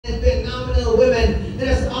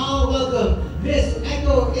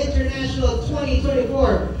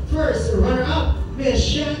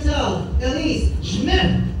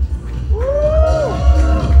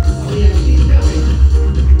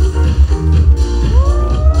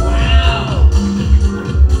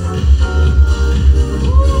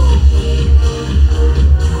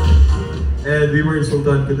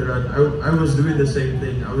could run, I was doing the same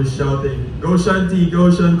thing. I was shouting, "Go Shanti,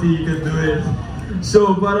 you can do it."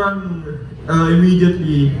 So parang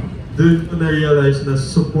immediately, dun ko na-realize na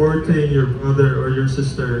supporting your brother or your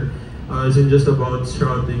sister isn't just about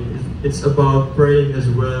shouting. It's about praying as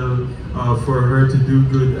well for her to do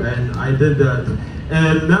good, and I did that.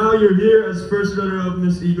 And now you're here as first runner-up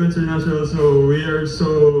Miss EcoInternational, so we are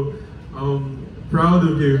so proud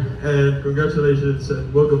of you, and congratulations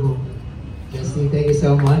and welcome home. Justine, thank you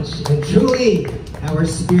so much. And truly, our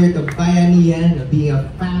spirit of bayanihan, of being a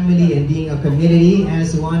family and being a community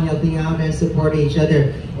as one, helping out and supporting each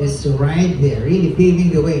other is right there, really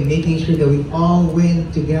paving the way, making sure that we all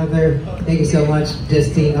win together. Thank you so much,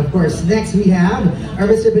 Justine. Of course, next we have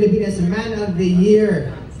our Mr. Pilipinas Man of the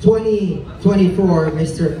Year 2024,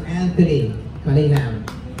 Mr. Anthony Cunningham.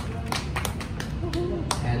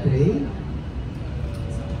 Anthony?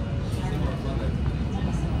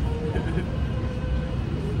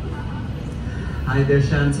 Hi there,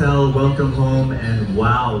 Chantal. Welcome home. And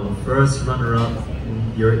wow, first runner-up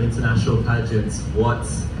in your international pageants.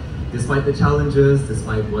 Despite the challenges,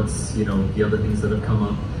 despite what's, the other things that have come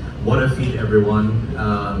up, what a feat, everyone.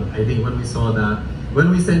 I think when we saw that,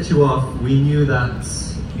 when we sent you off, we knew that,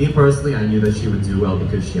 me personally, I knew that she would do well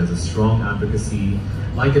because she has a strong advocacy.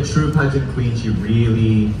 Like a true pageant queen, she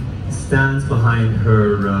really stands behind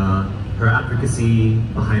her advocacy,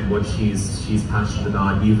 behind what she's passionate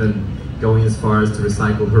about, even going as far as to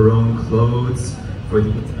recycle her own clothes for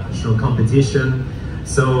the international competition.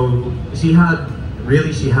 So she had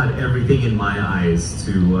everything in my eyes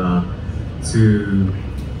to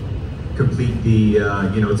complete the,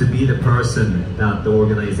 to be the person that the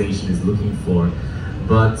organization is looking for.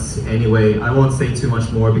 But anyway, I won't say too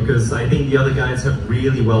much more because I think the other guys have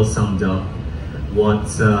really well summed up what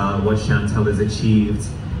Chantal has achieved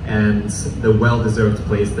and the well-deserved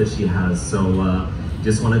place that she has. So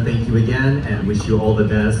just want to thank you again and wish you all the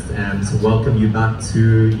best and welcome you back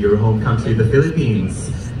to your home country, the Philippines.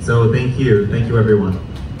 So thank you everyone.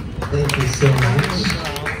 Thank you so much.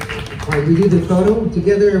 All right, we do the photo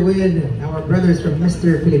together with our brothers from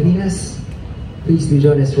Mr. Pilipinas. Please do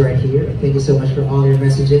join us right here. Thank you so much for all your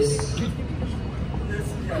messages.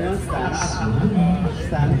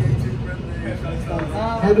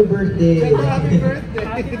 Happy birthday! Happy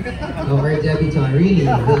birthday! Oh, our debutante, really,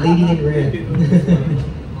 the lady in red.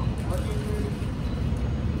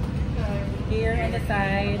 Here on the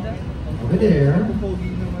side. Over there.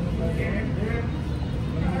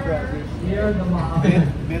 Here the mom.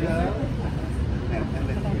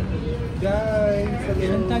 Guys,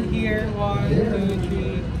 Chantal here. 1, 2,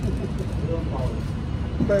 3.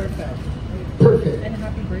 Perfect. Perfect. And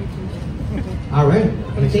happy birthday. All right,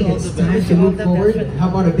 I think it's time to move forward. How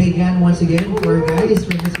about a big hand once again for our guys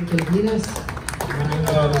from Mr. Pilipinas? Maraming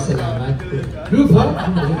salamat. Group hug?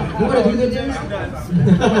 You want to do the dance?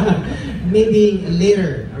 Maybe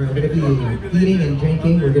later. We're going to be eating and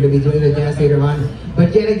drinking. We're going to be doing the dance later on.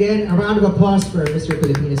 But yet again, a round of applause for Mr.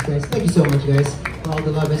 Pilipinas, guys. Thank you so much, guys, for all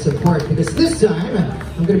the love and support. Because this time,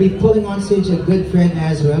 I'm going to be pulling on stage a good friend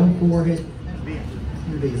as well for his... A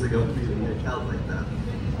few days ago, feeling it felt like that.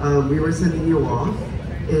 We were sending you off,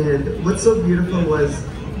 and what's so beautiful was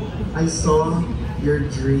I saw your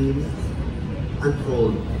dream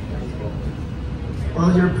unfold.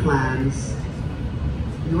 All your plans.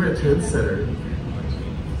 You were a trendsetter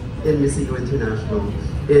in Miss EcoInternational,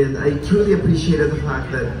 and I truly appreciated the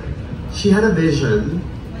fact that she had a vision,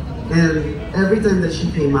 and every time that she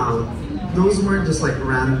came out, those weren't just like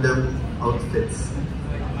random outfits.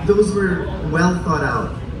 Those were well thought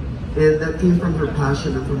out. And that came from her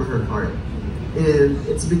passion and from her heart. And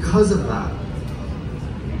it's because of that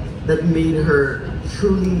that made her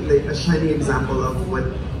truly like a shining example of what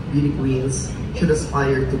beauty queens should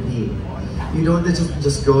aspire to be. You don't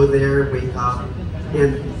just go there, wake up,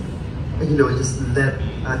 and just let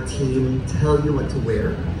a team tell you what to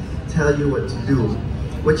wear, tell you what to do.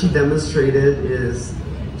 What she demonstrated is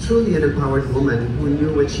truly an empowered woman who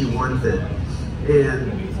knew what she wanted.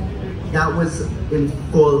 And that was in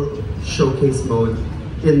full showcase mode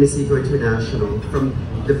in Miss EcoInternational from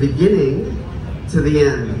the beginning to the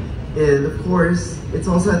end. And of course, it's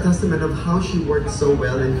also a testament of how she worked so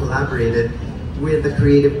well and collaborated with the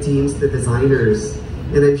creative teams, the designers.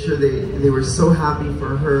 And I'm sure they were so happy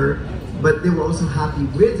for her, but they were also happy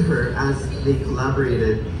with her as they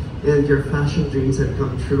collaborated. And your fashion dreams have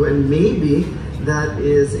come true, and maybe that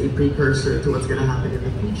is a precursor to what's going to happen in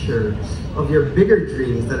the future of your bigger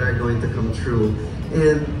dreams that are going to come true.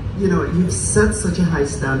 And you've set such a high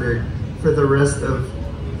standard for the rest of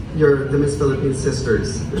the Miss Philippines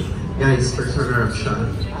sisters. Guys, first runner-up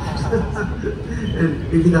Sean. And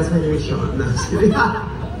maybe that's my name is Sean. No, I'm just kidding.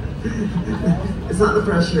 It's not the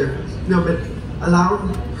pressure. No, but allow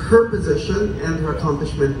her position and her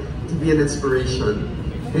accomplishment to be an inspiration.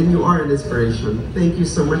 And you are an inspiration. Thank you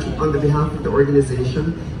so much on the behalf of the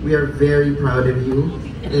organization. We are very proud of you,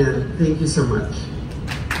 and thank you so much.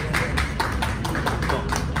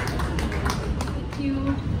 Thank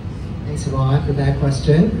you. Thanks a lot for that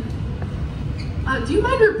question. Do you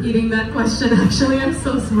mind repeating that question, actually? I'm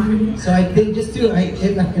so sorry. So I think just to,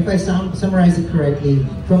 if I summarize it correctly,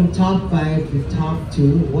 from top 5 to top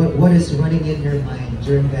 2, what is running in your mind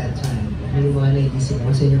during that time?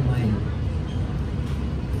 What's in your mind?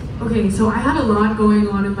 Okay, so I had a lot going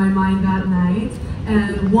on in my mind that night.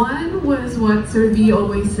 And one was what Sir V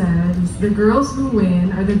always said, is the girls who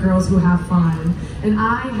win are the girls who have fun. And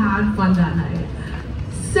I had fun that night.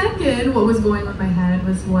 Second, what was going on in my head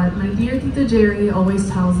was what my dear Tita Jerry always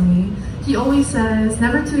tells me. He always says,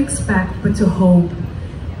 never to expect, but to hope.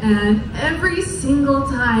 And every single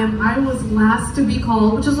time I was last to be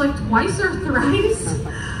called, which was like twice or thrice,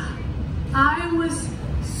 I was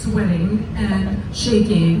sweating and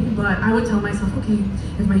shaking, but I would tell myself, okay,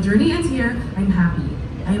 if my journey ends here, I'm happy.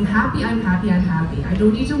 I am happy, I'm happy, I'm happy. I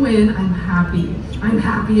don't need to win, I'm happy. I'm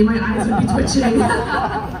happy, my eyes would be twitching.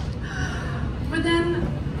 But then,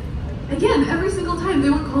 again, every single time they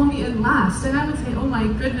would call me in last, and I would say, oh my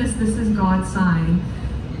goodness, this is God's sign.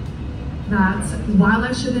 That while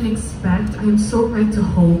I shouldn't expect, I am so right to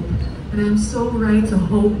hope. And I'm so right to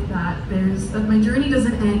hope that that my journey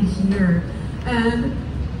doesn't end here. And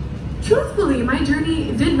truthfully, my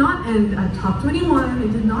journey did not end at top 21,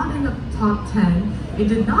 it did not end at top 10, it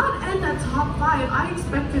did not end at top 5. I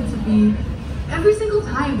expected to be, every single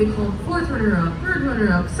time they called 4th runner-up, 3rd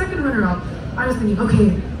runner-up, 2nd runner-up, I was thinking,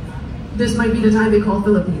 okay, this might be the time they call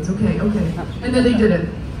Philippines, okay. And then they didn't.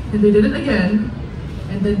 And they did it again.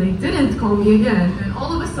 And then they didn't call me again. And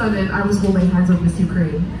all of a sudden, I was holding hands with Miss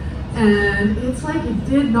Ukraine. And it's like it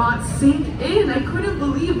did not sink in. I couldn't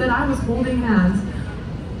believe that I was holding hands.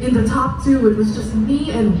 In the top 2, it was just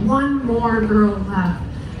me and one more girl left.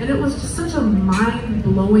 And it was just such a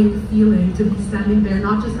mind-blowing feeling to be standing there,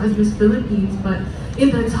 not just as Miss Philippines, but in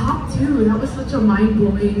the top 2. That was such a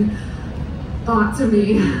mind-blowing thought to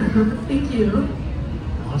me. Thank you.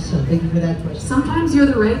 Awesome, thank you for that question. Sometimes you're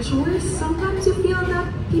the right choice, sometimes you feel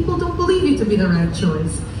that people don't believe you to be the right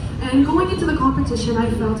choice. And going into the competition, I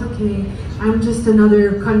felt, okay, I'm just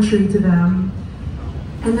another country to them.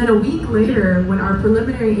 And then a week later, when our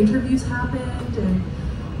preliminary interviews happened and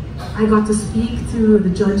I got to speak to the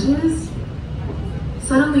judges,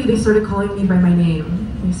 suddenly they started calling me by my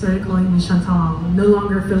name. They started calling me Chantal, no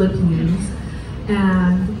longer Philippines.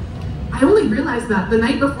 And I only realized that the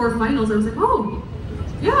night before finals. I was like, oh,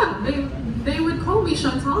 yeah, they would call me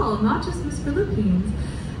Chantal, not just Miss Philippines.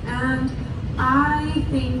 And I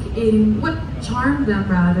think what charmed them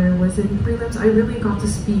rather was in prelims, I really got to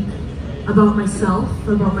speak about myself,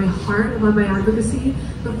 about my heart, about my advocacy.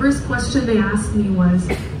 The first question they asked me was,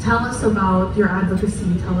 tell us about your advocacy,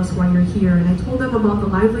 tell us why you're here. And I told them about the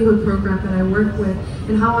livelihood program that I work with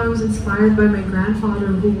and how I was inspired by my grandfather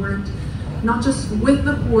who worked not just with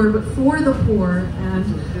the poor, but for the poor.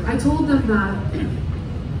 And I told them that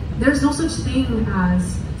there's no such thing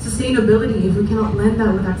as sustainability if we cannot blend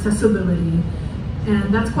that with accessibility.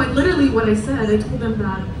 And that's quite literally what I said. I told them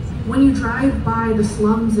that when you drive by the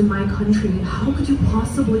slums in my country, how could you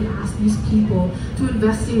possibly ask these people to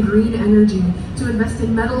invest in green energy, to invest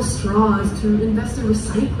in metal straws, to invest in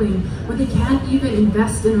recycling, when they can't even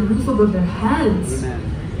invest in a roof above their heads? Amen.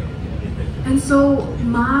 And so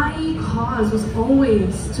my cause was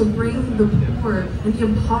always to bring the poor and the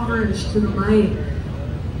impoverished to the light,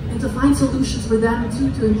 and to find solutions for them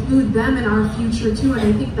too, to include them in our future too. And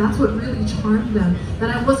I think that's what really charmed them,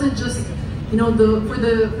 that I wasn't just, you know, for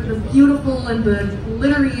the beautiful and the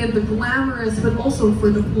glittery and the glamorous, but also for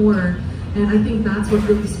the poor. And I think that's what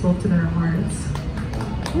really spoke to their hearts.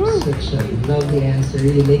 Such a lovely answer,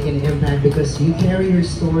 really making an impact because you carry your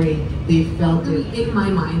story, they felt it. In my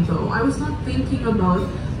mind though, I was not thinking about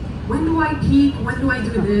when do I peak, when do I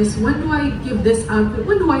do this, when do I give this outfit,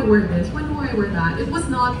 when do I wear this, when do I wear that. It was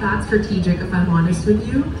not that strategic, if I'm honest with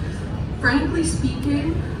you. Frankly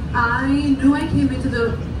speaking, I knew I came into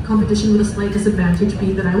the competition with a slight disadvantage,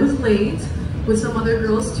 being that I was late with some other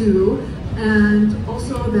girls too, and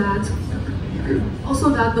also that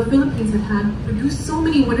the Philippines had produced so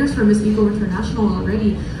many winners for Miss EcoInternational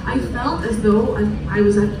already. I felt as though I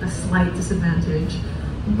was at a slight disadvantage.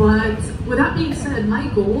 But with that being said, my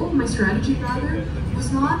goal, my strategy rather,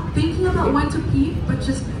 was not thinking about when to peak, but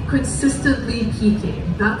just consistently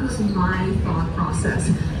peaking. That was my thought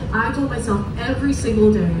process. I told myself every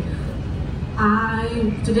single day,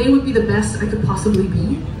 today would be the best I could possibly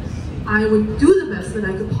be. I would do the best that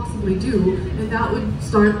I could possibly do, and that would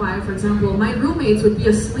start by, for example, my roommates would be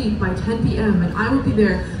asleep by 10 p.m. and I would be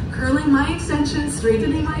there curling my extensions,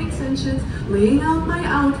 straightening my extensions, laying out my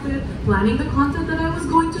outfit, planning the content that I was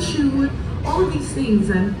going to shoot, all of these things.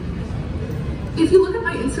 And if you look at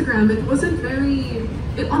my Instagram, it wasn't very,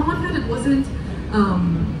 on one hand it wasn't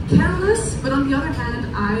careless, but on the other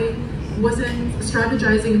hand, I wasn't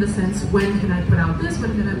strategizing in the sense, when can I put out this,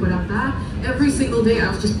 when can I put out that? Every single day I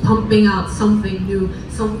was just pumping out something new,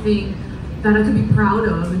 something that I could be proud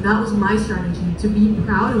of, and that was my strategy, to be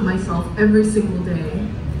proud of myself every single day.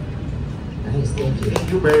 Nice, thank you.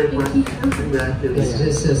 Thank you very much. Thank you. Congratulations.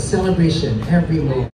 It's just a celebration every moment.